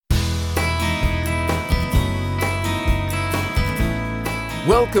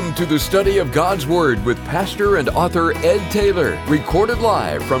Welcome to the study of God's Word with pastor and author Ed Taylor, recorded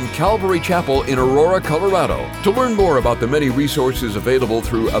live from Calvary Chapel in Aurora, Colorado. To learn more about the many resources available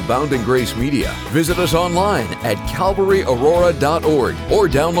through Abounding Grace Media, visit us online at calvaryaurora.org or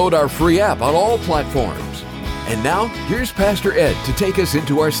download our free app on all platforms. And now, here's Pastor Ed to take us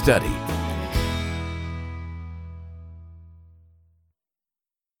into our study.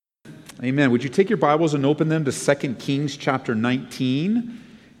 Amen. Would you take your Bibles and open them to 2 Kings chapter 19?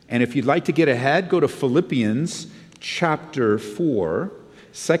 And if you'd like to get ahead, go to Philippians chapter 4.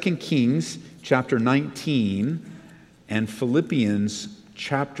 2 Kings chapter 19 and Philippians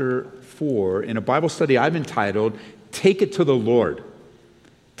chapter 4 in a Bible study I've entitled, Take It to the Lord.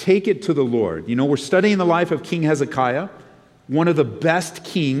 Take it to the Lord. You know, we're studying the life of King Hezekiah, one of the best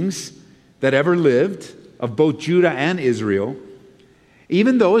kings that ever lived of both Judah and Israel.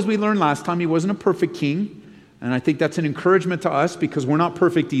 Even though, as we learned last time, he wasn't a perfect king, and I think that's an encouragement to us because we're not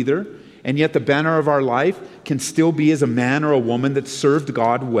perfect either, and yet the banner of our life can still be as a man or a woman that served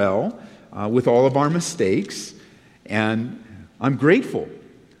God well with all of our mistakes, and I'm grateful.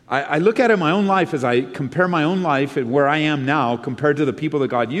 I look at it in my own life as I compare my own life and where I am now compared to the people that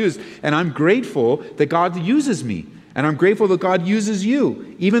God used, and I'm grateful that God uses me, and I'm grateful that God uses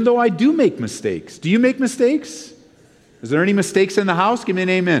you, even though I do make mistakes. Do you make mistakes? Is there any mistakes in the house? Give me an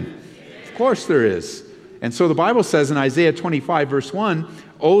amen. Of course there is. And so the Bible says in Isaiah 25, verse 1,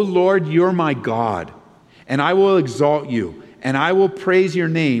 O Lord, you're my God, and I will exalt you, and I will praise your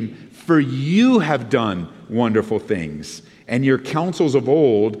name, for you have done wonderful things, and your counsels of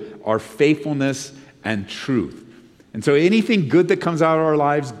old are faithfulness and truth. And so anything good that comes out of our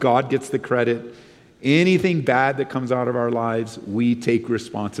lives, God gets the credit. Anything bad that comes out of our lives, we take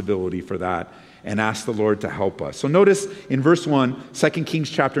responsibility for that and ask the Lord to help us. So notice in verse 1, 2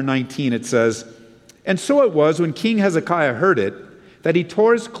 Kings chapter 19, it says, And so it was when King Hezekiah heard it, that he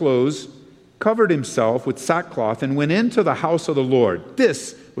tore his clothes, covered himself with sackcloth, and went into the house of the Lord.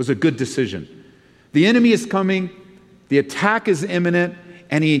 This was a good decision. The enemy is coming, the attack is imminent,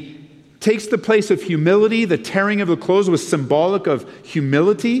 and he takes the place of humility. The tearing of the clothes was symbolic of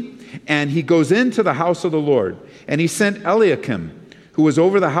humility, and he goes into the house of the Lord. And he sent Eliakim, who was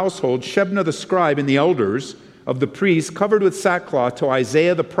over the household, Shebna the scribe, and the elders of the priests, covered with sackcloth, to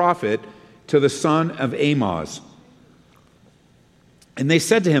Isaiah the prophet, to the son of Amoz. And they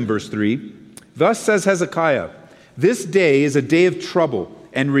said to him, verse 3, Thus says Hezekiah, This day is a day of trouble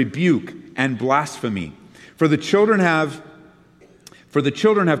and rebuke and blasphemy. For the children have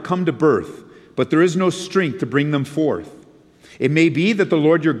come to birth, but there is no strength to bring them forth. It may be that the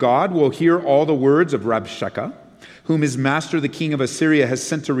Lord your God will hear all the words of Rabshakeh, whom his master the king of Assyria has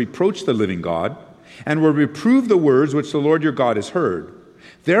sent to reproach the living God, and will reprove the words which the Lord your God has heard.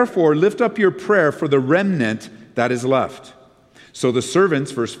 Therefore lift up your prayer for the remnant that is left. So the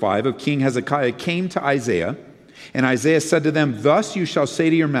servants, verse 5, of King Hezekiah came to Isaiah, and Isaiah said to them, Thus you shall say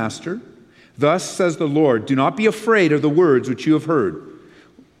to your master, Thus says the Lord, Do not be afraid of the words which you have heard,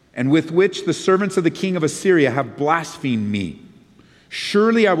 and with which the servants of the king of Assyria have blasphemed me.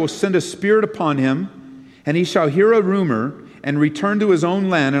 Surely I will send a spirit upon him, and he shall hear a rumor and return to his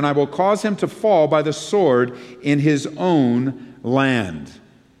own land, and I will cause him to fall by the sword in his own land.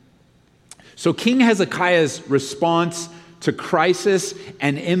 So King Hezekiah's response to crisis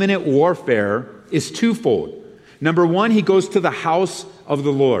and imminent warfare is twofold. Number one, he goes to the house of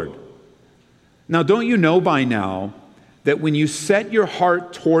the Lord. Now, don't you know by now that when you set your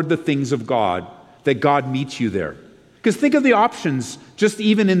heart toward the things of God, that God meets you there? Because think of the options, just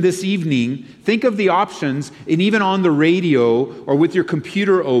even in this evening, think of the options, and even on the radio or with your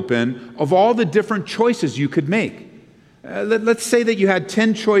computer open, of all the different choices you could make. Let's say that you had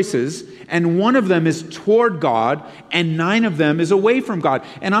 10 choices, and one of them is toward God, and 9 of them is away from God.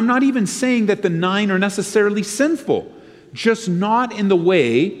 And I'm not even saying that the 9 are necessarily sinful, just not in the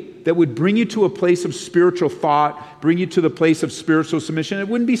way that would bring you to a place of spiritual thought, bring you to the place of spiritual submission. It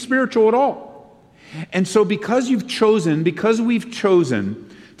wouldn't be spiritual at all. And so because we've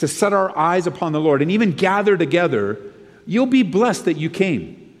chosen to set our eyes upon the Lord and even gather together, you'll be blessed that you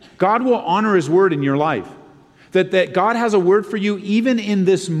came. God will honor his word in your life. That God has a word for you even in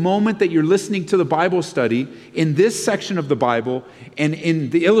this moment that you're listening to the Bible study, in this section of the Bible, and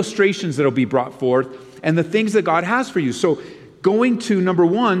in the illustrations that will be brought forth, and the things that God has for you. So going to, number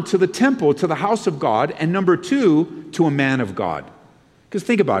one, to the temple, to the house of God, and number 2, to a man of God. Because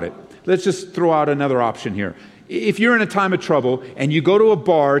think about it. Let's just throw out another option here. If you're in a time of trouble and you go to a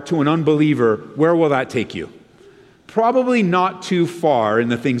bar to an unbeliever, where will that take you? Probably not too far in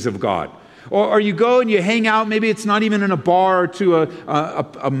the things of God. Or you go and you hang out, maybe it's not even in a bar to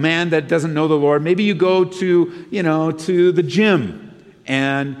a man that doesn't know the Lord. Maybe you go to the gym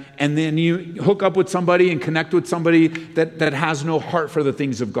and then you hook up with somebody and connect with somebody that has no heart for the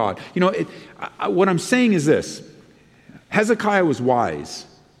things of God. What I'm saying is this. Hezekiah was wise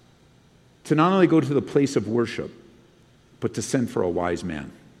to not only go to the place of worship, but to send for a wise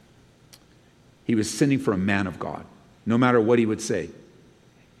man. He was sending for a man of God, no matter what he would say.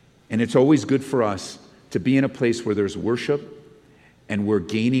 And it's always good for us to be in a place where there's worship and we're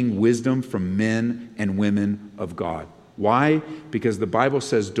gaining wisdom from men and women of God. Why? Because the Bible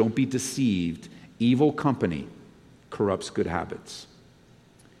says, don't be deceived. Evil company corrupts good habits.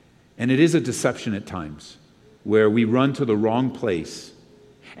 And it is a deception at times where we run to the wrong place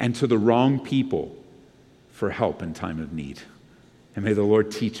and to the wrong people for help in time of need. And may the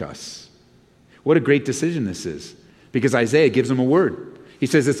Lord teach us. What a great decision this is, because Isaiah gives them a word. He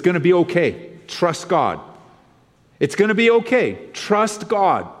says, it's going to be okay. Trust God. It's going to be okay. Trust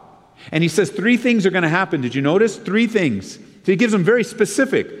God. And he says 3 things are going to happen. Did you notice? 3 things. So he gives them very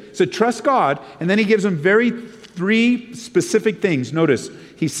specific. So trust God, and then he gives them 3 specific things. Notice,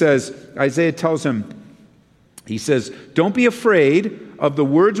 he says, Isaiah tells him, he says, don't be afraid of the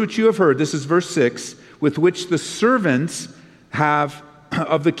words which you have heard. This is verse 6, with which the servants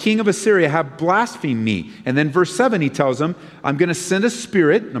of the king of Assyria have blasphemed me. And then verse 7, he tells them, I'm going to send a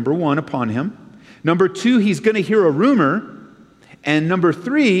spirit, number 1, upon him. Number 2, he's going to hear a rumor. And number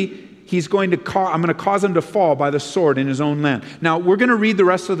 3, I'm going to cause him to fall by the sword in his own land. Now, we're going to read the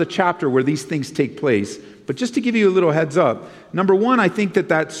rest of the chapter where these things take place. But just to give you a little heads up, number 1, I think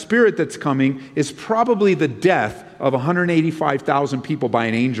that spirit that's coming is probably the death of 185,000 people by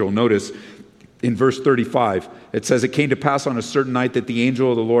an angel. Notice in verse 35, it says, it came to pass on a certain night that the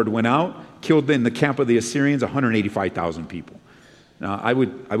angel of the Lord went out, killed in the camp of the Assyrians 185,000 people. Now, I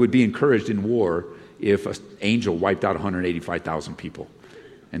would be encouraged in war if an angel wiped out 185,000 people.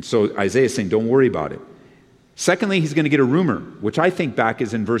 And so Isaiah is saying, don't worry about it. Secondly, he's going to get a rumor, which I think back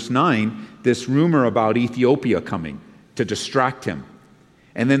is in verse 9, this rumor about Ethiopia coming to distract him.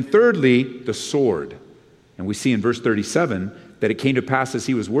 And then thirdly, the sword. And we see in verse 37 that it came to pass as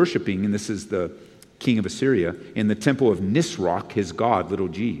he was worshiping, and this is the king of Assyria, in the temple of Nisroch, his god, little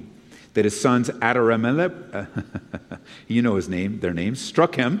g, that his sons Adaramelech, you know their names,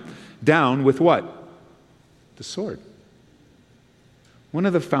 struck him down with what? The sword. One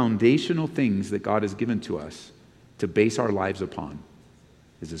of the foundational things that God has given to us to base our lives upon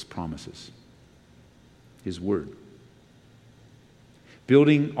is his promises, his word.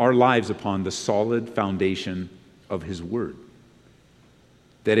 Building our lives upon the solid foundation of his word.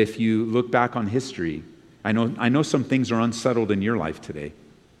 That if you look back on history, I know some things are unsettled in your life today.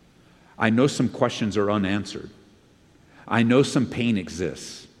 I know some questions are unanswered. I know some pain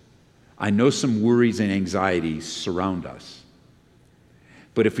exists. I know some worries and anxieties surround us.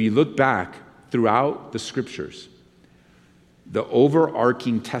 But if we look back throughout the scriptures, the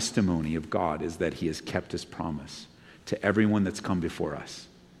overarching testimony of God is that he has kept his promise to everyone that's come before us.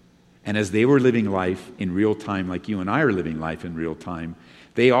 And as they were living life in real time, like you and I are living life in real time,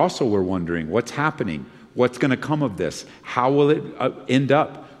 they also were wondering, what's happening? What's going to come of this? How will it end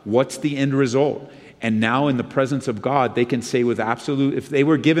up? What's the end result? And now in the presence of God, they can say with absolute, if they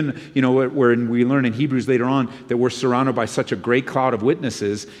were given, where we learn in Hebrews later on that we're surrounded by such a great cloud of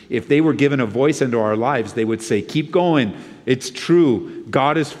witnesses, if they were given a voice into our lives, they would say, keep going. It's true.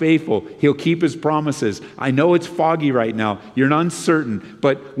 God is faithful. He'll keep his promises. I know it's foggy right now. You're uncertain.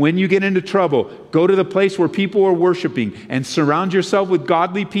 But when you get into trouble, go to the place where people are worshiping and surround yourself with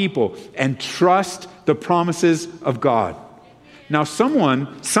godly people and trust the promises of God. Now,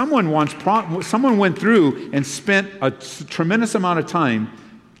 someone went through and spent a tremendous amount of time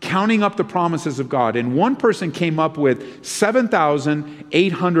counting up the promises of God. And one person came up with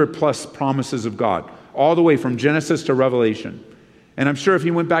 7,800 plus promises of God, all the way from Genesis to Revelation. And I'm sure if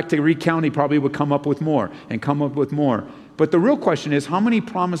he went back to recount, he probably would come up with more and come up with more. But the real question is, how many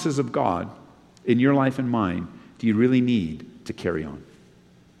promises of God in your life and mine do you really need to carry on?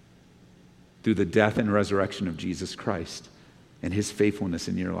 Through the death and resurrection of Jesus Christ and his faithfulness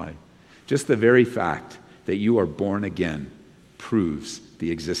in your life. Just the very fact that you are born again proves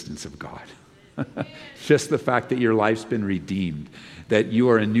the existence of God. Just the fact that your life's been redeemed, that you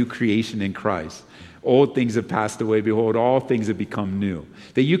are a new creation in Christ. Old things have passed away. Behold, all things have become new.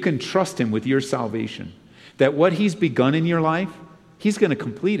 That you can trust him with your salvation. That what he's begun in your life, he's going to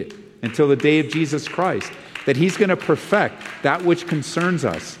complete it until the day of Jesus Christ. That he's going to perfect that which concerns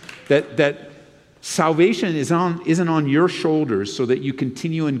us. That salvation isn't on your shoulders so that you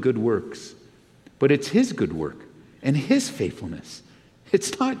continue in good works. But it's his good work and his faithfulness.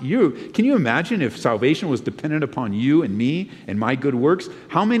 It's not you. Can you imagine if salvation was dependent upon you and me and my good works?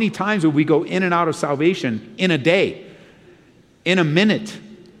 How many times would we go in and out of salvation in a day? in a minute,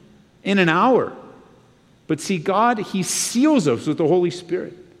 in an hour. But see, God, he seals us with the Holy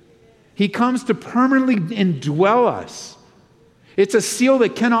Spirit. He comes to permanently indwell us. It's a seal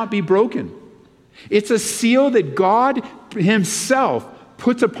that cannot be broken. It's a seal that God himself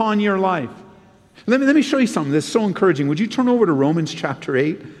puts upon your life. Let me show you something that's so encouraging. Would you turn over to Romans chapter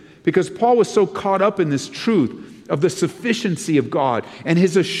 8? Because Paul was so caught up in this truth of the sufficiency of God and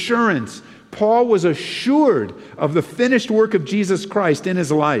his assurance. Paul was assured of the finished work of Jesus Christ in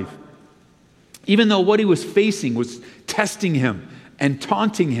his life. Even though what he was facing was testing him and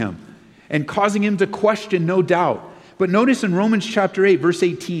taunting him and causing him to question, no doubt. But notice in Romans chapter 8, verse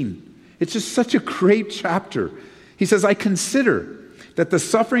 18, it's just such a great chapter. He says, I consider that the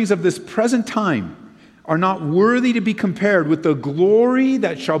sufferings of this present time are not worthy to be compared with the glory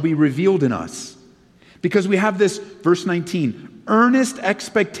that shall be revealed in us. Because we have this, verse 19, earnest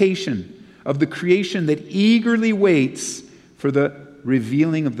expectation of the creation that eagerly waits for the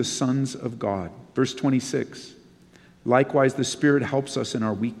revealing of the sons of God. Verse 26, likewise the Spirit helps us in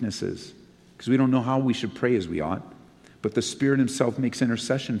our weaknesses, because we don't know how we should pray as we ought, but the Spirit himself makes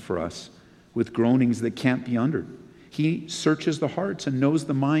intercession for us with groanings that can't be uttered. He searches the hearts and knows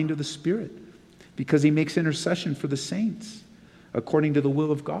the mind of the Spirit, because he makes intercession for the saints according to the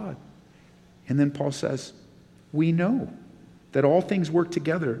will of God. And then Paul says, we know that all things work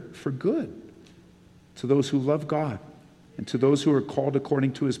together for good to those who love God and to those who are called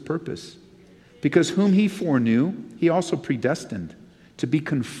according to his purpose. Because whom he foreknew, he also predestined to be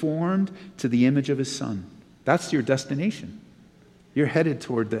conformed to the image of his Son. That's your destination. You're headed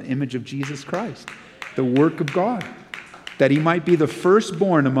toward the image of Jesus Christ, the work of God, that he might be the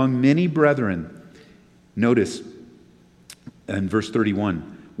firstborn among many brethren. Notice in verse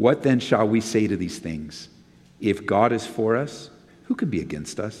 31, what then shall we say to these things? If God is for us, who can be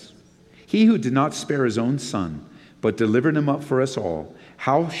against us? He who did not spare his own Son, but delivered him up for us all,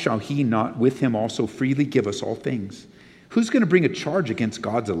 how shall he not with him also freely give us all things? Who's going to bring a charge against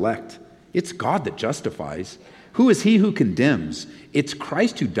God's elect? It's God that justifies. Who is he who condemns? It's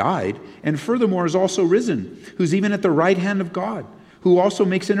Christ who died, and furthermore is also risen, who's even at the right hand of God, who also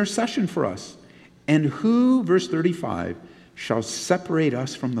makes intercession for us. And who, verse 35, shall separate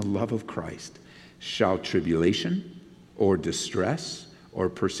us from the love of Christ? Shall tribulation, or distress, or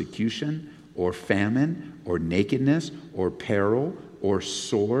persecution, or famine, or nakedness, or peril, or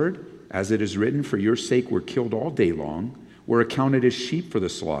sword? As it is written, for your sake we're killed all day long, we're accounted as sheep for the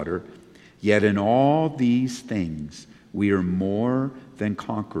slaughter. Yet in all these things we are more than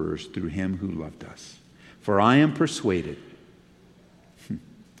conquerors through him who loved us. For I am persuaded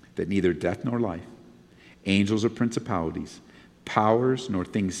that neither death nor life, angels or principalities, powers, nor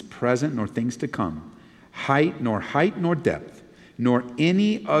things present nor things to come, height nor depth, nor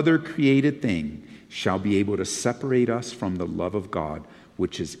any other created thing shall be able to separate us from the love of God,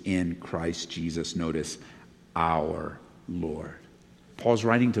 which is in Christ Jesus. Notice, our Lord. Paul's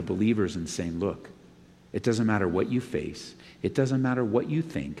writing to believers and saying, look, it doesn't matter what you face. It doesn't matter what you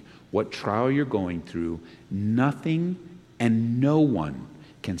think, what trial you're going through. Nothing and no one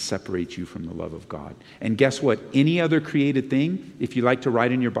can separate you from the love of God. And guess what? Any other created thing, if you like to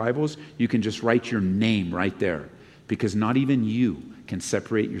write in your Bibles, you can just write your name right there, because not even you can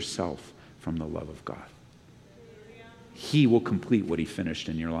separate yourself from the love of God. He will complete what he finished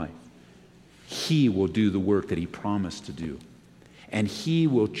in your life. He will do the work that he promised to do. And he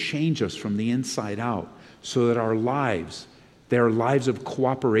will change us from the inside out so that our lives, they are lives of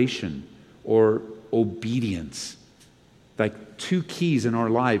cooperation or obedience. Like two keys in our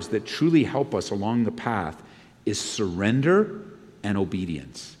lives that truly help us along the path is surrender and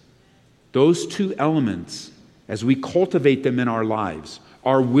obedience. Those two elements, as we cultivate them in our lives,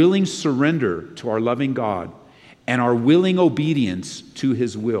 our willing surrender to our loving God and our willing obedience to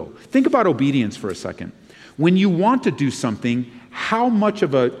his will. Think about obedience for a second. When you want to do something, how much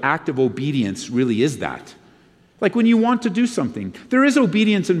of an act of obedience really is that? Like when you want to do something, there is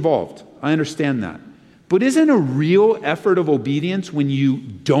obedience involved. I understand that. But isn't a real effort of obedience when you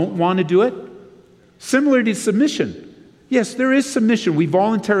don't want to do it? Similar to submission. Yes, there is submission. We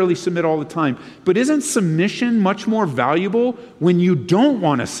voluntarily submit all the time. But isn't submission much more valuable when you don't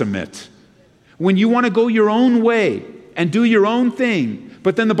want to submit? When you want to go your own way and do your own thing.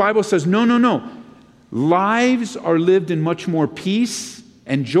 But then the Bible says, no. Lives are lived in much more peace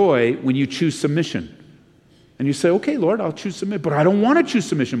and joy when you choose submission. And you say, okay, Lord, I'll choose submission. But I don't want to choose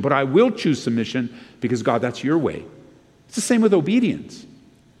submission, but I will choose submission because, God, that's your way. It's the same with obedience.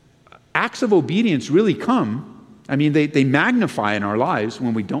 Acts of obedience really come, they magnify in our lives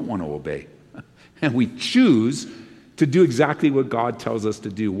when we don't want to obey. And we choose to do exactly what God tells us to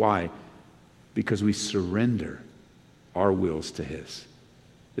do. Why? Because we surrender our wills to his.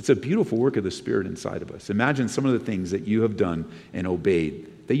 It's a beautiful work of the Spirit inside of us. Imagine some of the things that you have done and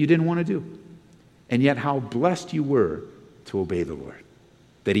obeyed that you didn't want to do. And yet how blessed you were to obey the Lord.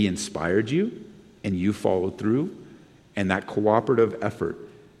 That he inspired you and you followed through, and that cooperative effort.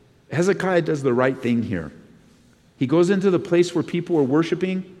 Hezekiah does the right thing here. He goes into the place where people are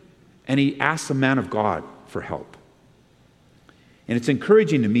worshiping and he asks a man of God for help. And it's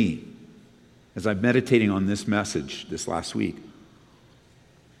encouraging to me as I'm meditating on this message this last week.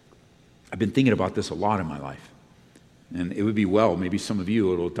 I've been thinking about this a lot in my life. And it would be maybe some of you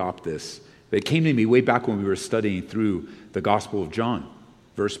will adopt this. But it came to me way back when we were studying through the Gospel of John,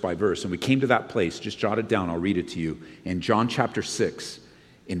 verse by verse. And we came to that place. Just jot it down. I'll read it to you. In John chapter 6,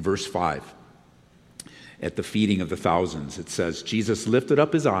 in verse 5, at the feeding of the thousands, it says, Jesus lifted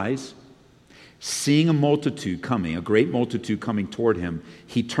up his eyes, seeing a multitude coming, a great multitude coming toward him.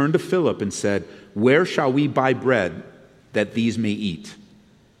 He turned to Philip and said, where shall we buy bread that these may eat?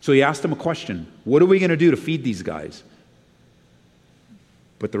 So he asked him a question. What are we going to do to feed these guys?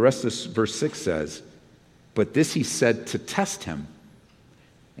 But the rest of verse 6 says, but this he said to test him.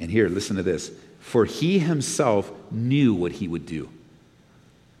 And here, listen to this. For he himself knew what he would do.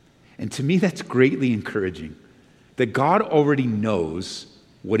 And to me, that's greatly encouraging. That God already knows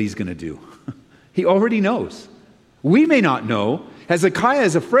what he's going to do. He already knows. We may not know. Hezekiah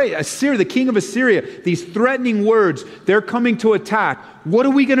is afraid. Assyria, the king of Assyria, these threatening words, they're coming to attack. What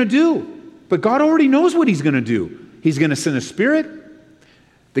are we going to do? But God already knows what he's going to do. He's going to send a spirit.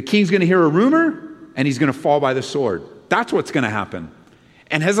 The king's going to hear a rumor, and he's going to fall by the sword. That's what's going to happen.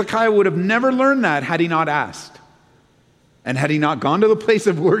 And Hezekiah would have never learned that had he not asked. And had he not gone to the place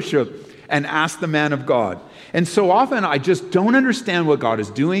of worship and asked the man of God. And so often I just don't understand what God is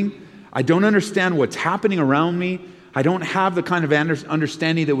doing. I don't understand what's happening around me. I don't have the kind of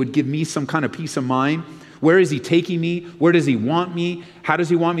understanding that would give me some kind of peace of mind. Where is he taking me? Where does he want me? How does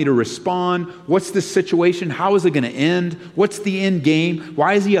he want me to respond? What's the situation? How is it going to end? What's the end game?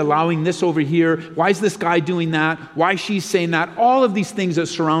 Why is he allowing this over here? Why is this guy doing that? Why is she saying that? All of these things that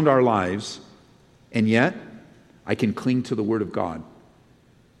surround our lives. And yet, I can cling to the Word of God.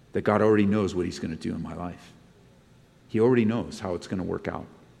 That God already knows what he's going to do in my life. He already knows how it's going to work out.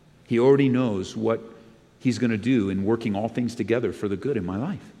 He already knows what he's going to do in working all things together for the good in my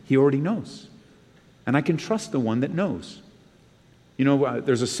life. He already knows. And I can trust the one that knows. You know,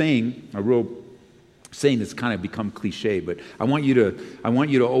 there's a saying, a real saying that's kind of become cliche, but I want you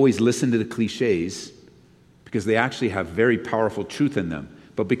to always listen to the cliches because they actually have very powerful truth in them.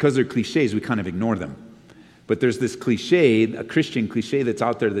 But because they're cliches, we kind of ignore them. But there's this cliche, a Christian cliche that's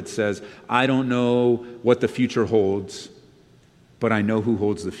out there that says, I don't know what the future holds, but I know who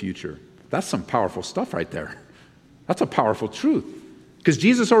holds the future. That's some powerful stuff right there. That's a powerful truth. Because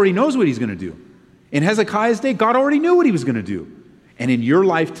Jesus already knows what he's going to do. In Hezekiah's day, God already knew what he was going to do. And in your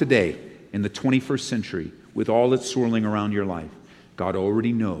life today, in the 21st century, with all that's swirling around your life, God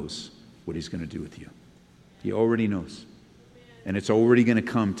already knows what he's going to do with you. He already knows. And it's already going to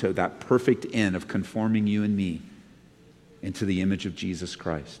come to that perfect end of conforming you and me into the image of Jesus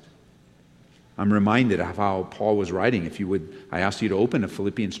Christ. I'm reminded of how Paul was writing. If you would, I ask you to open to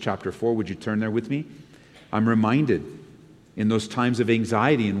Philippians chapter 4. Would you turn there with me? I'm reminded in those times of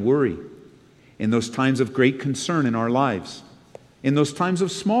anxiety and worry, in those times of great concern in our lives, in those times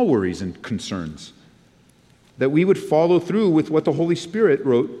of small worries and concerns, that we would follow through with what the Holy Spirit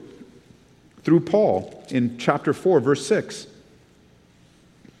wrote through Paul in chapter 4, verse 6.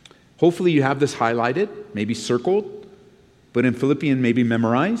 Hopefully you have this highlighted, maybe circled, but in Philippians maybe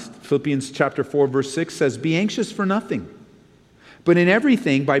memorized. Philippians chapter 4, verse 6 says, be anxious for nothing, but in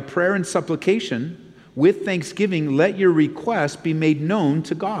everything by prayer and supplication, with thanksgiving, let your requests be made known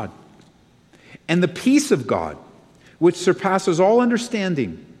to God. And the peace of God, which surpasses all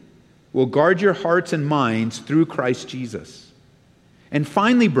understanding, will guard your hearts and minds through Christ Jesus. And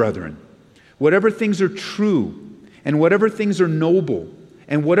finally, brethren, whatever things are true, and whatever things are noble,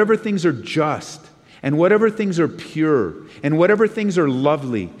 and whatever things are just, and whatever things are pure, and whatever things are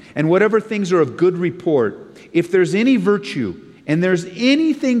lovely, and whatever things are of good report, if there's any virtue, and there's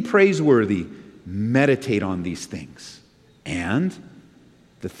anything praiseworthy, meditate on these things. And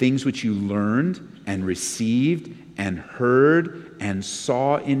the things which you learned and received and heard and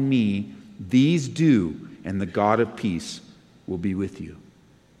saw in me, these do, and the God of peace will be with you.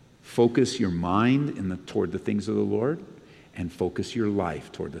 Focus your mind toward the things of the Lord, and focus your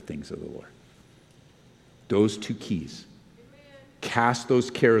life toward the things of the Lord. Those two keys. Cast those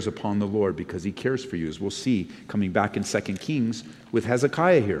cares upon the Lord because he cares for you, as we'll see coming back in 2 Kings with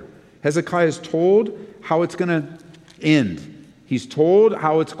Hezekiah here. Hezekiah is told how it's going to end. He's told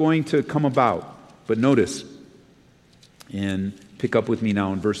how it's going to come about. But notice, And pick up with me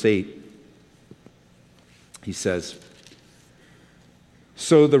now in verse 8. He says,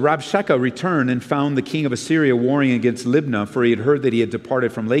 "So the Rabshakeh returned and found the king of Assyria warring against Libnah, for he had heard that he had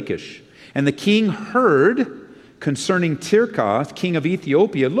departed from Lachish. And the king heard concerning Tirkah, king of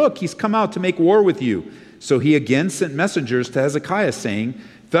Ethiopia, look, he's come out to make war with you. So he again sent messengers to Hezekiah, saying,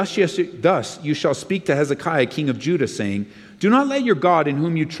 Thus you shall speak to Hezekiah, king of Judah, saying, Do not let your God in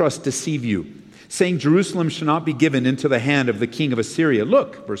whom you trust deceive you, saying, Jerusalem shall not be given into the hand of the king of Assyria.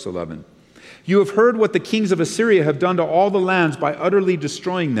 Look," verse 11, "you have heard what the kings of Assyria have done to all the lands by utterly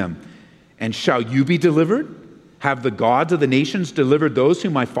destroying them. And shall you be delivered? Have the gods of the nations delivered those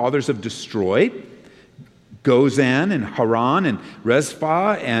whom my fathers have destroyed? Gozan and Haran and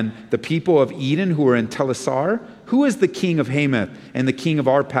Rezpha and the people of Eden who are in Telassar? Who is the king of Hamath and the king of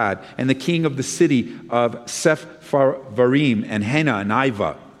Arpad and the king of the city of Sepharvaim and Hena and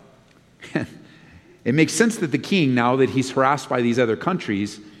Iva?" It makes sense that the king, now that he's harassed by these other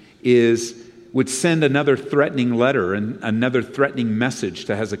countries, would send another threatening letter and another threatening message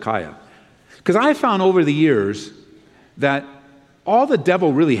to Hezekiah. Because I found over the years that all the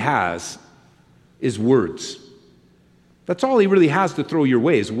devil really has is words. That's all he really has to throw your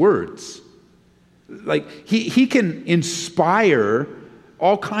way is words. Like he can inspire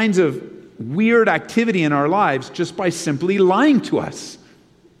all kinds of weird activity in our lives just by simply lying to us,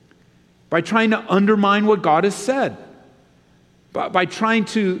 by trying to undermine what God has said, by trying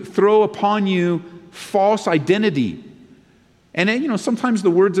to throw upon you false identity. And sometimes the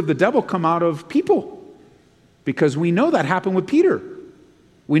words of the devil come out of people, because we know that happened with Peter.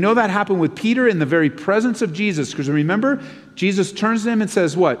 We know that happened with Peter in the very presence of Jesus, because remember, Jesus turns to him and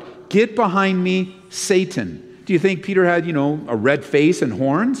says, what? "Get behind me, Satan." Do you think Peter had, a red face and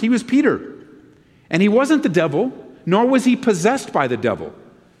horns? He was Peter. And he wasn't the devil, nor was he possessed by the devil.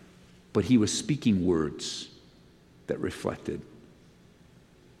 But he was speaking words that reflected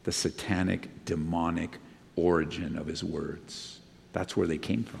the satanic, demonic origin of his words. That's where they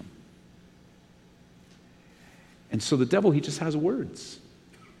came from. And so the devil, he just has words.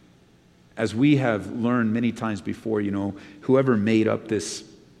 As we have learned many times before, whoever made up this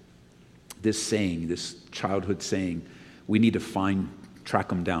saying, this childhood saying, we need to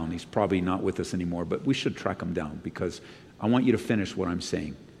track him down. He's probably not with us anymore, but we should track him down, because I want you to finish what I'm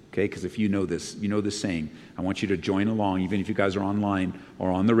saying, okay? Because if you know this saying, I want you to join along, even if you guys are online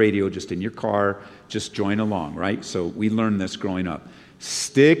or on the radio, just in your car, just join along, right? So we learned this growing up.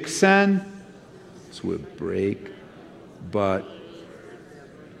 Sticks and would break, but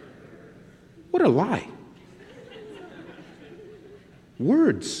what a lie.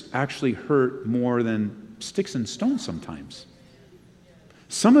 Words actually hurt more than sticks and stones sometimes.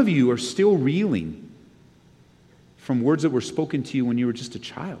 Some of you are still reeling from words that were spoken to you when you were just a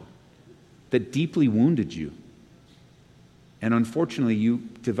child, that deeply wounded you. And unfortunately, you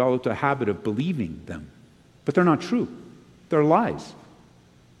developed a habit of believing them. But they're not true. They're lies.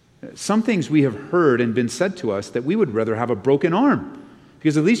 Some things we have heard and been said to us that we would rather have a broken arm,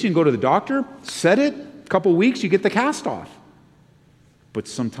 because at least you can go to the doctor, set it, a couple weeks, you get the cast off. But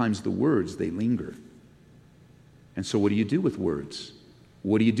sometimes the words, they linger. And so what do you do with words?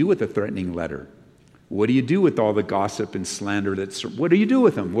 What do you do with a threatening letter? What do you do with all the gossip and slander? What do you do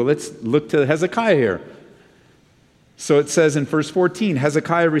with them? Well, let's look to Hezekiah here. So it says in verse 14,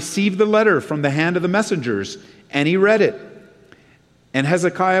 Hezekiah received the letter from the hand of the messengers, and he read it. And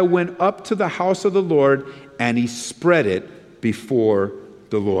Hezekiah went up to the house of the Lord, and he spread it before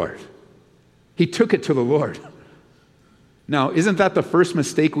the Lord. He took it to the Lord. Now, isn't that the first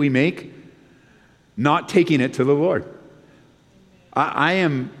mistake we make? Not taking it to the Lord. I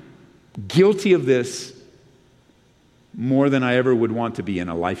am guilty of this more than I ever would want to be in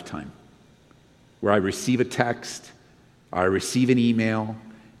a lifetime, where I receive a text, I receive an email.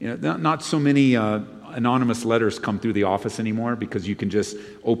 Not so many anonymous letters come through the office anymore, because you can just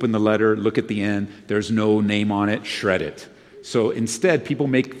open the letter, look at the end, there's no name on it, shred it. So instead, people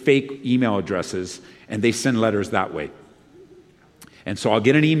make fake email addresses and they send letters that way. And so I'll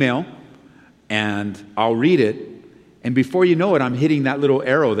get an email and I'll read it, and before you know it, I'm hitting that little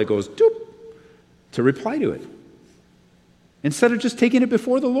arrow that goes doop to reply to it, instead of just taking it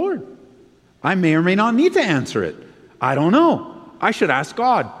before the Lord. I may or may not need to answer it. I don't know. I should ask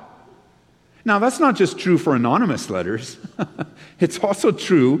God. Now, that's not just true for anonymous letters. It's also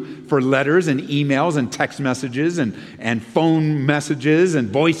true for letters and emails and text messages and phone messages and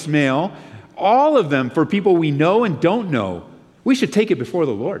voicemail. All of them, for people we know and don't know, we should take it before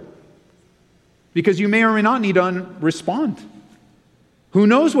the Lord, because you may or may not need to respond. Who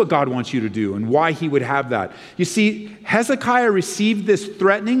knows what God wants you to do and why he would have that? You see, Hezekiah received this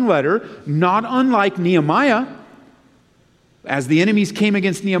threatening letter, not unlike Nehemiah. As the enemies came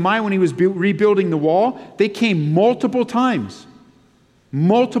against Nehemiah when he was rebuilding the wall, they came multiple times.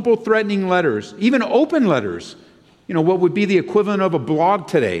 Multiple threatening letters, even open letters. What would be the equivalent of a blog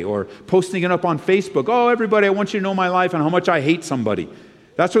today or posting it up on Facebook. Oh, everybody, I want you to know my life and how much I hate somebody.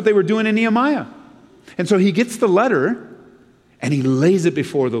 That's what they were doing in Nehemiah. And so he gets the letter and he lays it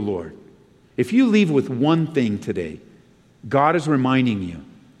before the Lord. If you leave with one thing today, God is reminding you,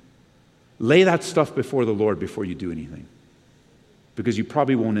 lay that stuff before the Lord before you do anything. Because you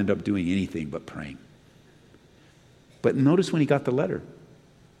probably won't end up doing anything but praying. But notice when he got the letter,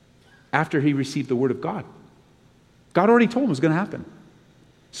 after he received the word of God. God already told him it was going to happen.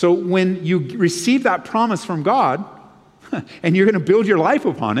 So when you receive that promise from God, and you're going to build your life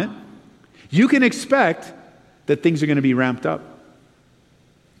upon it, you can expect that things are going to be ramped up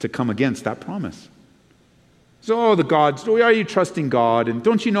to come against that promise. So, the gods, are you trusting God? And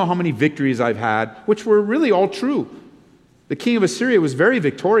don't you know how many victories I've had? Which were really all true. The king of Assyria was very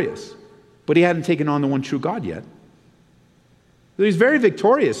victorious, but he hadn't taken on the one true God yet. He was very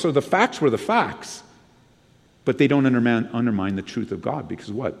victorious, so the facts were the facts. But they don't undermine the truth of God,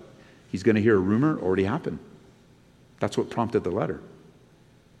 because what? He's going to hear a rumor already happened. That's what prompted the letter.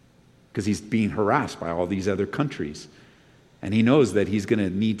 Because he's being harassed by all these other countries. And he knows that he's going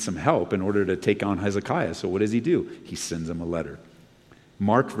to need some help in order to take on Hezekiah. So what does he do? He sends him a letter.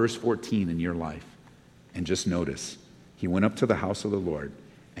 Mark verse 14 in your life. And just notice, he went up to the house of the Lord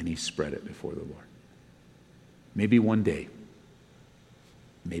and he spread it before the Lord. Maybe one day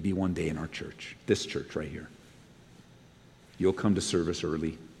in our church, this church right here, you'll come to service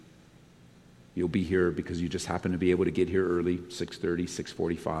early. You'll be here because you just happen to be able to get here early, 6:30,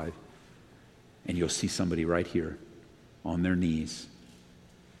 6:45. And you'll see somebody right here on their knees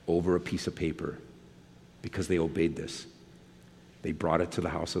over a piece of paper because they obeyed this. They brought it to the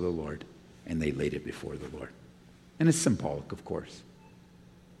house of the Lord and they laid it before the Lord. And it's symbolic, of course.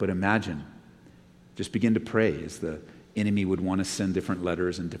 But imagine, just begin to pray as the enemy would want to send different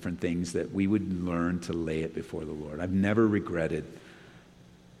letters and different things, that we would learn to lay it before the Lord. I've never regretted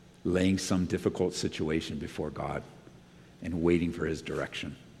laying some difficult situation before God and waiting for his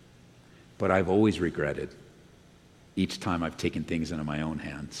direction. But I've always regretted each time I've taken things into my own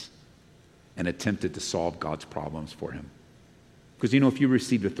hands and attempted to solve God's problems for him. Because if you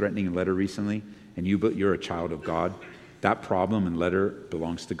received a threatening letter recently and you're a child of God, that problem and letter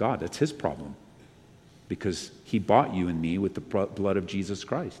belongs to God. That's his problem. Because he bought you and me with the blood of Jesus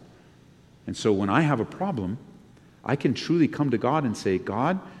Christ. And so when I have a problem, I can truly come to God and say,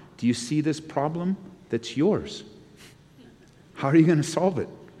 God, do you see this problem? That's yours. How are you going to solve it?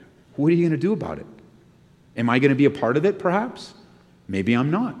 What are you going to do about it? Am I going to be a part of it, perhaps? Maybe I'm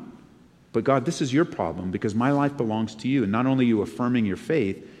not. But God, this is your problem because my life belongs to you. And not only are you affirming your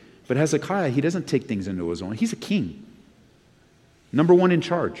faith, but Hezekiah, he doesn't take things into his own. He's a king. Number one in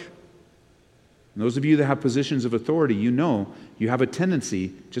charge. And those of you that have positions of authority, you know you have a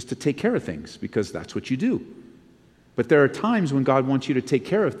tendency just to take care of things because that's what you do. But there are times when God wants you to take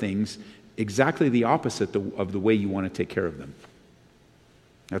care of things exactly the opposite of the way you want to take care of them.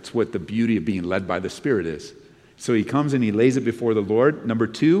 That's what the beauty of being led by the Spirit is. So he comes and he lays it before the Lord. Number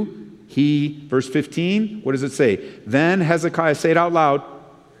two, verse 15, what does it say? Then Hezekiah, say it out loud,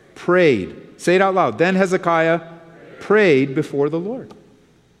 prayed. Say it out loud. Then Hezekiah prayed before the Lord.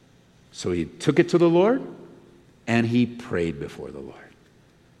 So he took it to the Lord and he prayed before the Lord.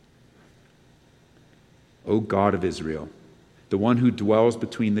 O God of Israel, the one who dwells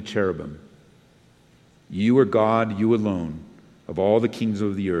between the cherubim, you are God, you alone. Of all the kings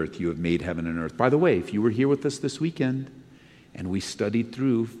of the earth, you have made heaven and earth. By the way, if you were here with us this weekend and we studied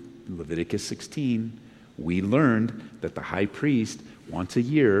through Leviticus 16, we learned that the high priest once a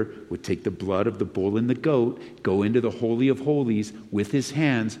year would take the blood of the bull and the goat, go into the Holy of Holies with his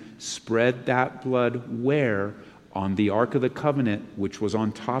hands, spread that blood where? On the Ark of the Covenant, which was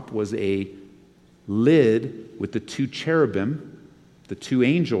on top was a lid with the two cherubim, the two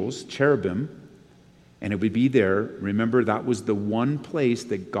angels, cherubim, and it would be there. Remember, that was the one place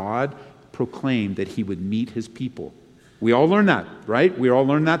that God proclaimed that he would meet his people. We all learned that, right? We all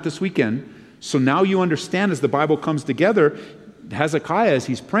learned that this weekend. So now you understand as the Bible comes together, Hezekiah, as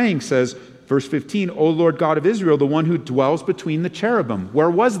he's praying, says, verse 15, O Lord God of Israel, the one who dwells between the cherubim.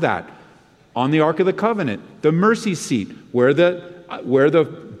 Where was that? On the Ark of the Covenant, the mercy seat, where the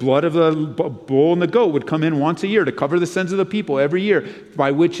blood of the bull and the goat would come in once a year to cover the sins of the people every year,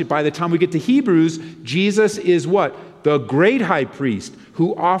 by the time we get to Hebrews, Jesus is what? The great high priest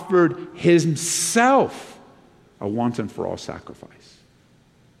who offered himself a once and for all sacrifice.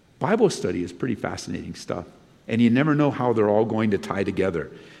 Bible study is pretty fascinating stuff. And you never know how they're all going to tie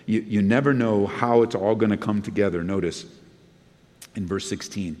together. You never know how it's all going to come together. Notice, In verse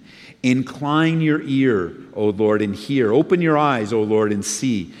 16, incline your ear, O Lord, and hear. Open your eyes, O Lord, and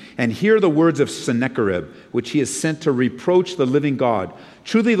see. And hear the words of Sennacherib, which he has sent to reproach the living God.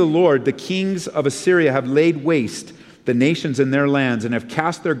 Truly the Lord, the kings of Assyria, have laid waste the nations in their lands and have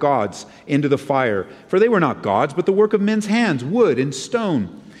cast their gods into the fire. For they were not gods, but the work of men's hands, wood and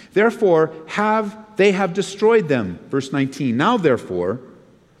stone. Therefore they have destroyed them. Verse 19, now therefore,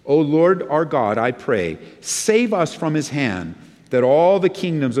 O Lord our God, I pray, save us from his hand, that all the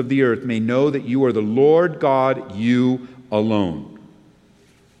kingdoms of the earth may know that you are the Lord God, you alone.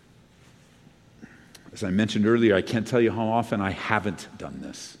 As I mentioned earlier, I can't tell you how often I haven't done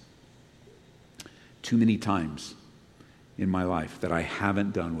this. Too many times in my life that I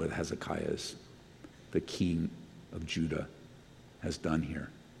haven't done what Hezekiah, the king of Judah, has done here.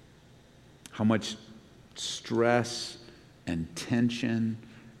 How much stress and tension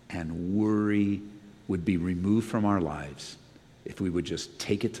and worry would be removed from our lives if we would just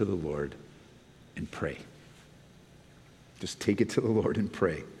take it to the Lord and pray. Just take it to the Lord and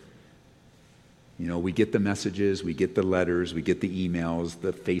pray. You know, we get the messages, we get the letters, we get the emails,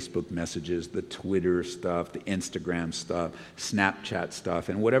 the Facebook messages, the Twitter stuff, the Instagram stuff, Snapchat stuff,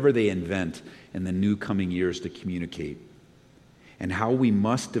 and whatever they invent in the new coming years to communicate. And how we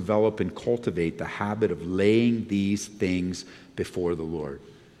must develop and cultivate the habit of laying these things before the Lord.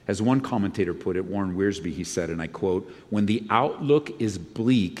 As one commentator put it, Warren Wiersbe, he said, and I quote, when the outlook is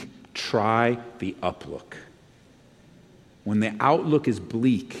bleak, try the uplook. When the outlook is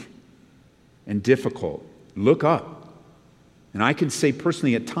bleak and difficult, look up. And I can say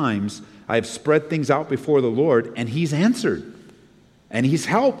personally at times, I have spread things out before the Lord and he's answered and he's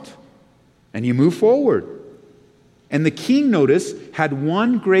helped and you move forward. And the king, notice, had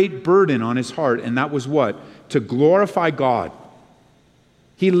one great burden on his heart, and that was what? To glorify God.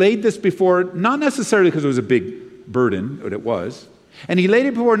 He laid this before, not necessarily because it was a big burden, but it was. And he laid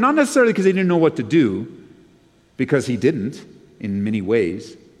it before, not necessarily because he didn't know what to do, because he didn't in many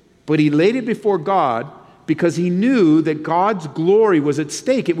ways. But he laid it before God because he knew that God's glory was at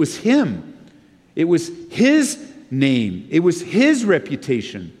stake. It was him. It was his name. It was his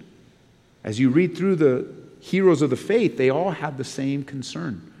reputation. As you read through the heroes of the faith, they all had the same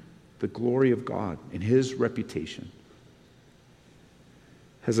concern, the glory of God and his reputation.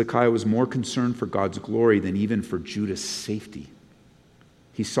 Hezekiah was more concerned for God's glory than even for Judah's safety.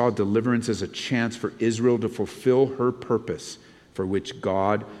 He saw deliverance as a chance for Israel to fulfill her purpose for which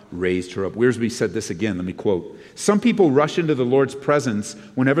God raised her up. Wiersbe said this again, let me quote. Some people rush into the Lord's presence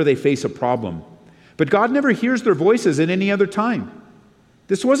whenever they face a problem, but God never hears their voices at any other time.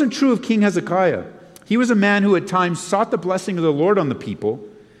 This wasn't true of King Hezekiah. He was a man who at times sought the blessing of the Lord on the people,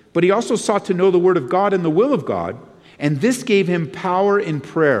 but he also sought to know the word of God and the will of God. And this gave him power in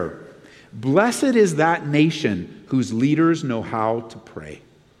prayer. Blessed is that nation whose leaders know how to pray.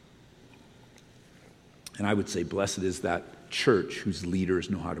 And I would say, blessed is that church whose leaders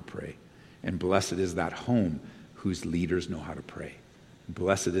know how to pray. And blessed is that home whose leaders know how to pray.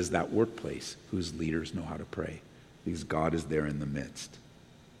 Blessed is that workplace whose leaders know how to pray, because God is there in the midst.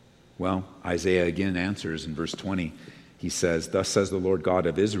 Well, Isaiah again answers in verse 20. He says, thus says the Lord God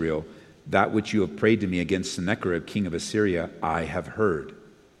of Israel, that which you have prayed to me against Sennacherib, king of Assyria, I have heard.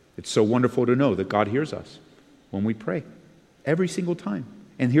 It's so wonderful to know that God hears us when we pray, every single time.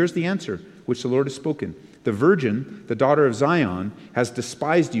 And here's the answer, which the Lord has spoken. The virgin, the daughter of Zion, has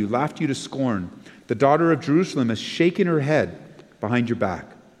despised you, laughed you to scorn. The daughter of Jerusalem has shaken her head behind your back.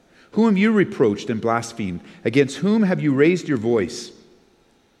 Whom you reproached and blasphemed? Against whom have you raised your voice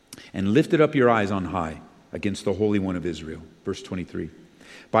and lifted up your eyes on high against the Holy One of Israel? Verse 23.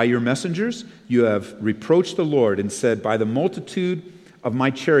 By your messengers you have reproached the Lord and said, by the multitude of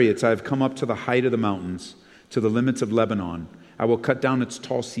my chariots I have come up to the height of the mountains, to the limits of Lebanon. I will cut down its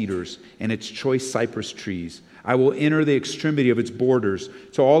tall cedars and its choice cypress trees. I will enter the extremity of its borders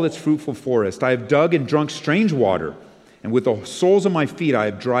to all its fruitful forest. I have dug and drunk strange water, and with the soles of my feet I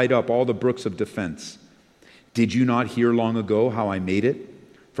have dried up all the brooks of defense. Did you not hear long ago how I made it,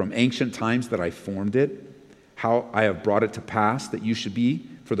 from ancient times that I formed it, how I have brought it to pass that you should be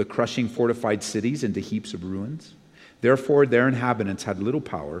for the crushing fortified cities into heaps of ruins? Therefore their inhabitants had little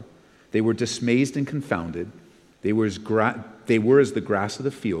power. They were dismayed and confounded. They were as the grass of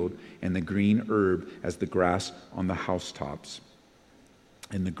the field, and the green herb as the grass on the housetops,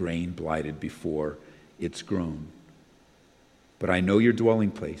 and the grain blighted before it's grown. But I know your dwelling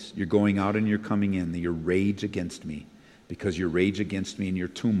place, your going out and your coming in, your rage against me, because your rage against me and your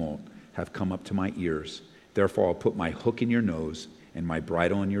tumult have come up to my ears. Therefore I'll put my hook in your nose and my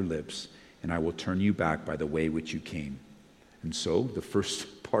bridle on your lips, and I will turn you back by the way which you came. And so the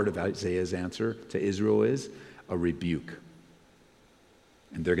first part of Isaiah's answer to Israel is a rebuke.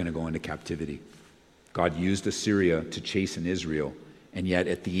 and they're going to go into captivity. God used Assyria to chasten Israel, and yet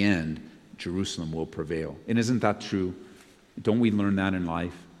at the end, Jerusalem will prevail. And isn't that true? Don't we learn that in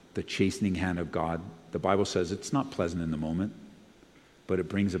life? The chastening hand of God. The Bible says it's not pleasant in the moment, but it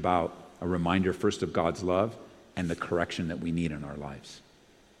brings about a reminder first of God's love and the correction that we need in our lives.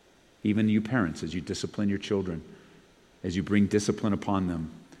 Even you parents, as you discipline your children, as you bring discipline upon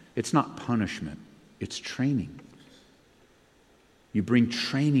them, it's not punishment, it's training. You bring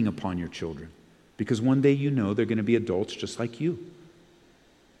training upon your children because one day you know they're going to be adults just like you.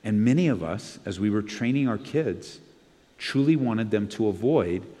 And many of us, as we were training our kids, truly wanted them to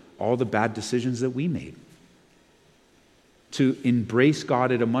avoid all the bad decisions that we made, to embrace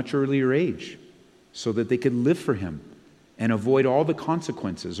God at a much earlier age so that they could live for Him and avoid all the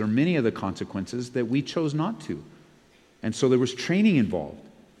consequences or many of the consequences that we chose not to. And so there was training involved,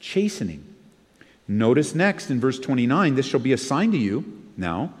 chastening. Notice next in verse 29, this shall be a sign to you.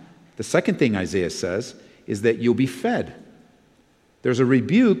 Now, the second thing Isaiah says is that you'll be fed. There's a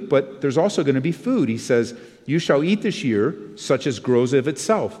rebuke, but there's also going to be food. He says, you shall eat this year such as grows of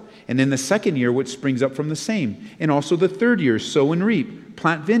itself, and in the second year which springs up from the same, and also the third year sow and reap,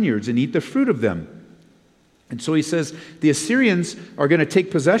 plant vineyards and eat the fruit of them. And so he says the Assyrians are going to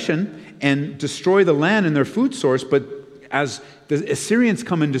take possession and destroy the land and their food source, but as the Assyrians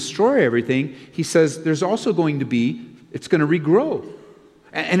come and destroy everything, he says there's also going to be, it's going to regrow.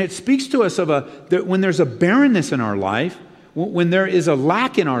 And it speaks to us of when there's a barrenness in our life, when there is a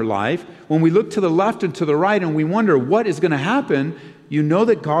lack in our life, when we look to the left and to the right and we wonder what is going to happen, you know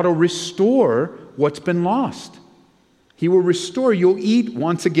that God will restore what's been lost. He will restore. You'll eat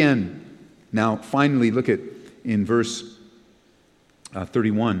once again. Now, finally, look at in verse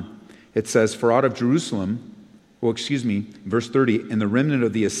 31. It says, for out of Jerusalem, verse 30, and the remnant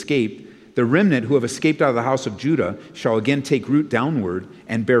of the escaped, the remnant who have escaped out of the house of Judah shall again take root downward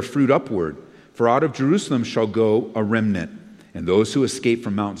and bear fruit upward. For out of Jerusalem shall go a remnant, and those who escape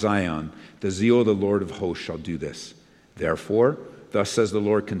from Mount Zion, the zeal of the Lord of hosts shall do this. Therefore, thus says the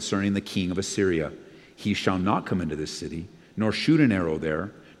Lord concerning the king of Assyria, he shall not come into this city, nor shoot an arrow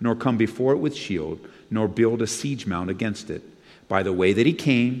there, nor come before it with shield, nor build a siege mount against it. By the way that he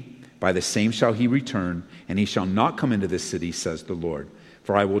came, by the same shall he return, and he shall not come into this city, says the Lord.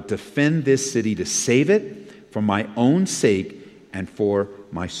 For I will defend this city to save it for my own sake and for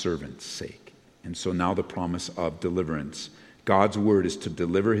my servant's sake. And so now the promise of deliverance. God's word is to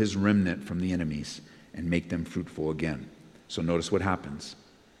deliver his remnant from the enemies and make them fruitful again. So notice what happens.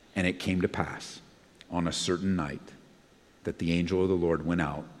 And it came to pass on a certain night that the angel of the Lord went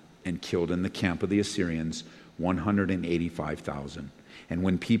out and killed in the camp of the Assyrians 185,000. And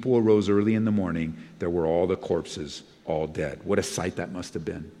when people arose early in the morning, there were all the corpses, all dead. What a sight that must have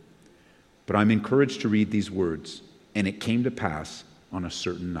been. But I'm encouraged to read these words. And it came to pass on a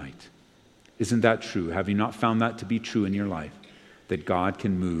certain night. Isn't that true? Have you not found that to be true in your life? That God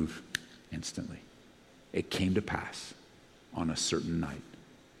can move instantly. It came to pass on a certain night.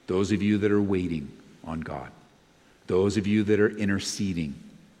 Those of you that are waiting on God, those of you that are interceding,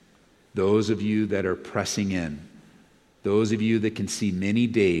 those of you that are pressing in, those of you that can see many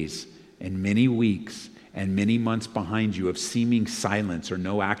days and many weeks and many months behind you of seeming silence or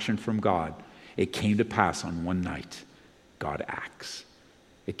no action from God, it came to pass on one night. God acts.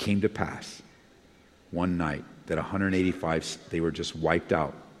 It came to pass one night that 185, they were just wiped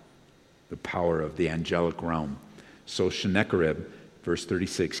out. The power of the angelic realm. So Sennacherib, verse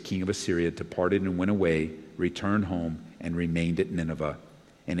 36, king of Assyria, departed and went away, returned home, and remained at Nineveh.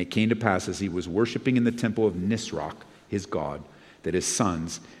 And it came to pass as he was worshiping in the temple of Nisroch, his god, that his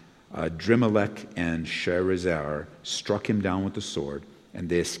sons, Adrimelech and Sharezer, struck him down with the sword, and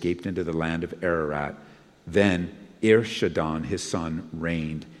they escaped into the land of Ararat. Then Irshadon, his son,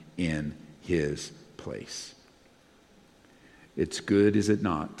 reigned in his place. It's good, is it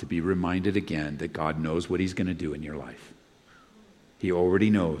not, to be reminded again that God knows what he's going to do in your life. He already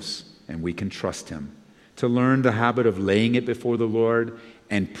knows, and we can trust him. To learn the habit of laying it before the Lord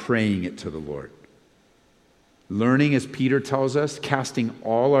and praying it to the Lord. Learning, as Peter tells us, casting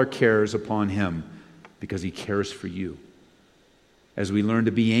all our cares upon him because he cares for you. As we learn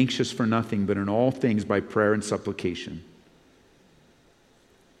to be anxious for nothing, but in all things by prayer and supplication.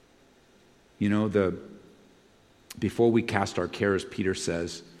 You know, before we cast our cares, Peter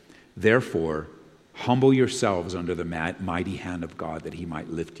says, therefore, humble yourselves under the mighty hand of God that he might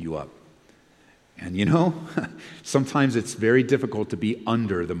lift you up. And you know, sometimes it's very difficult to be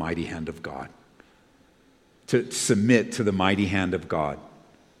under the mighty hand of God, to submit to the mighty hand of God.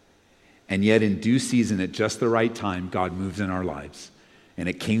 And yet in due season, at just the right time, God moves in our lives. And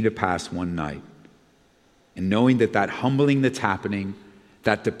it came to pass one night. And knowing that humbling that's happening,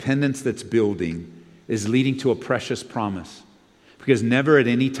 that dependence that's building is leading to a precious promise. Because never at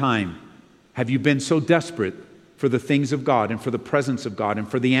any time have you been so desperate for the things of God and for the presence of God and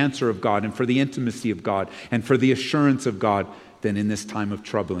for the answer of God and for the intimacy of God and for the assurance of God than in this time of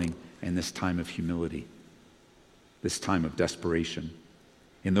troubling and this time of humility, this time of desperation.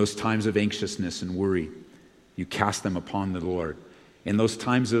 In those times of anxiousness and worry, you cast them upon the Lord. In those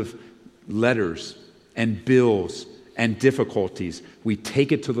times of letters and bills and difficulties, we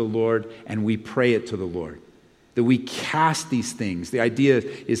take it to the Lord and we pray it to the Lord. That we cast these things. The idea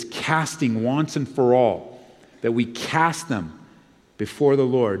is casting once and for all. That we cast them before the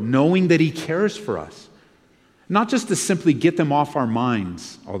Lord, knowing that He cares for us. Not just to simply get them off our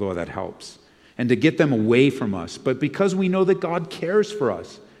minds, although that helps, and to get them away from us, but because we know that God cares for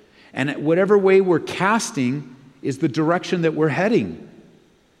us. And whatever way we're casting is the direction that we're heading.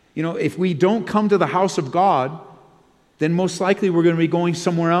 You know, if we don't come to the house of God, then most likely we're going to be going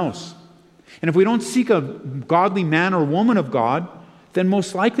somewhere else. And if we don't seek a godly man or woman of God, then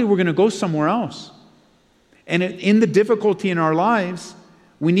most likely we're going to go somewhere else. And in the difficulty in our lives,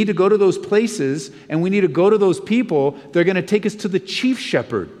 we need to go to those places and we need to go to those people. They're going to take us to the chief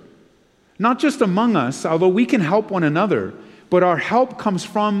shepherd. Not just among us, although we can help one another, but our help comes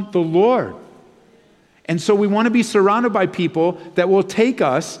from the Lord. And so we want to be surrounded by people that will take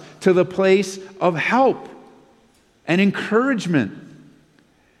us to the place of help and encouragement.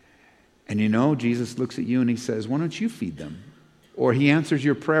 And you know, Jesus looks at you and He says, why don't you feed them? Or He answers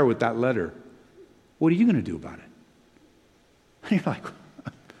your prayer with that letter. What are you going to do about it? And you're like,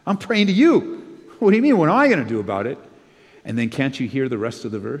 I'm praying to you. What do you mean? What am I going to do about it? And then can't you hear the rest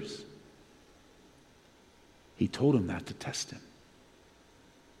of the verse? He told him that to test him.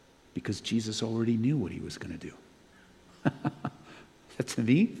 Because Jesus already knew what He was going to do. That's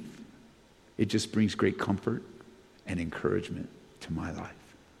me. It just brings great comfort and encouragement to my life.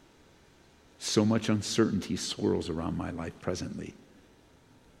 So much uncertainty swirls around my life presently.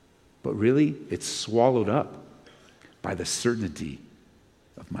 But really, it's swallowed up by the certainty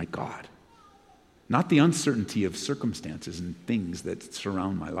of my God. Not the uncertainty of circumstances and things that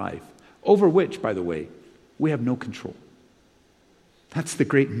surround my life, over which, by the way, we have no control. That's the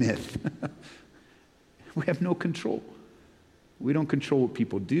great myth. We have no control. We don't control what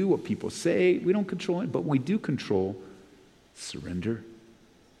people do, what people say. We don't control it, but we do control surrender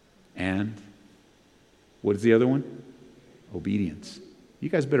and what is the other one? Obedience. You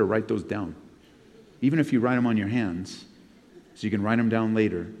guys better write those down. Even if you write them on your hands, so you can write them down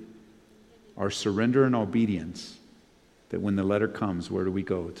later. Our surrender and obedience, that when the letter comes, where do we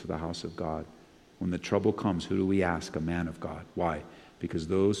go? To the house of God. When the trouble comes, who do we ask? A man of God. Why? Because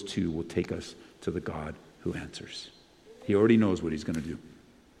those two will take us to the God who answers. He already knows what He's going to do.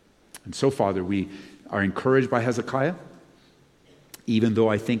 And so, Father, we are encouraged by Hezekiah, even though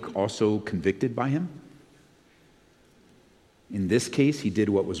I think also convicted by him. In this case, he did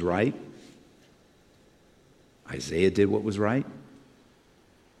what was right. Isaiah did what was right.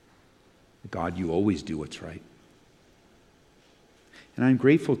 God, you always do what's right. And I'm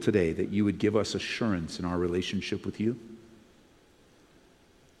grateful today that you would give us assurance in our relationship with you.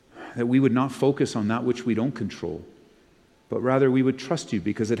 That we would not focus on that which we don't control, but rather we would trust you,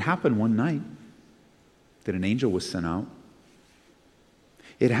 because it happened one night that an angel was sent out.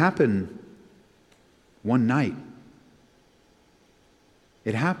 It happened one night.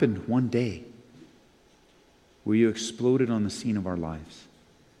 It happened one day where you exploded on the scene of our lives.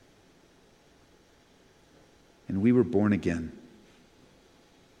 And we were born again.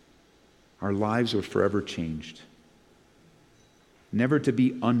 Our lives were forever changed. Never to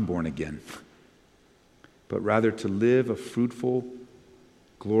be unborn again, but rather to live a fruitful,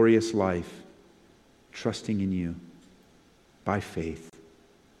 glorious life, trusting in you by faith,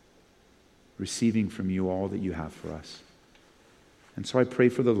 receiving from you all that you have for us. And so I pray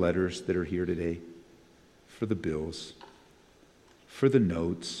for the letters that are here today, for the bills, for the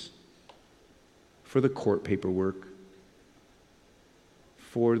notes, for the court paperwork,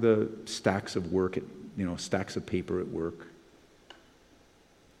 for the stacks of work, stacks of paper at work,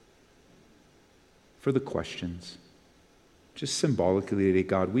 for the questions. Just symbolically today,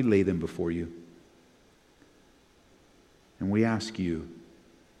 God, we lay them before you. And we ask you,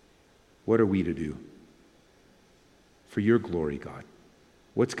 what are we to do? For your glory, God.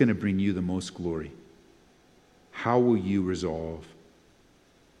 What's going to bring you the most glory? How will you resolve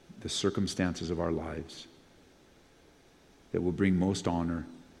the circumstances of our lives that will bring most honor,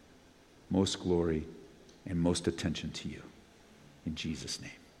 most glory, and most attention to you? In Jesus' name,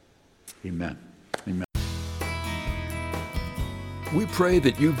 amen. Amen. We pray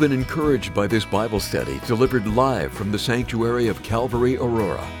that you've been encouraged by this Bible study delivered live from the sanctuary of Calvary,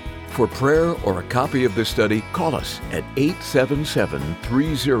 Aurora. For prayer or a copy of this study, call us at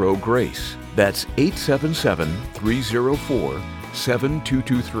 877-30-GRACE. That's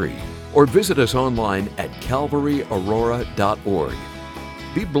 877-304-7223. Or visit us online at calvaryaurora.org.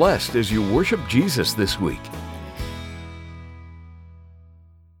 Be blessed as you worship Jesus this week.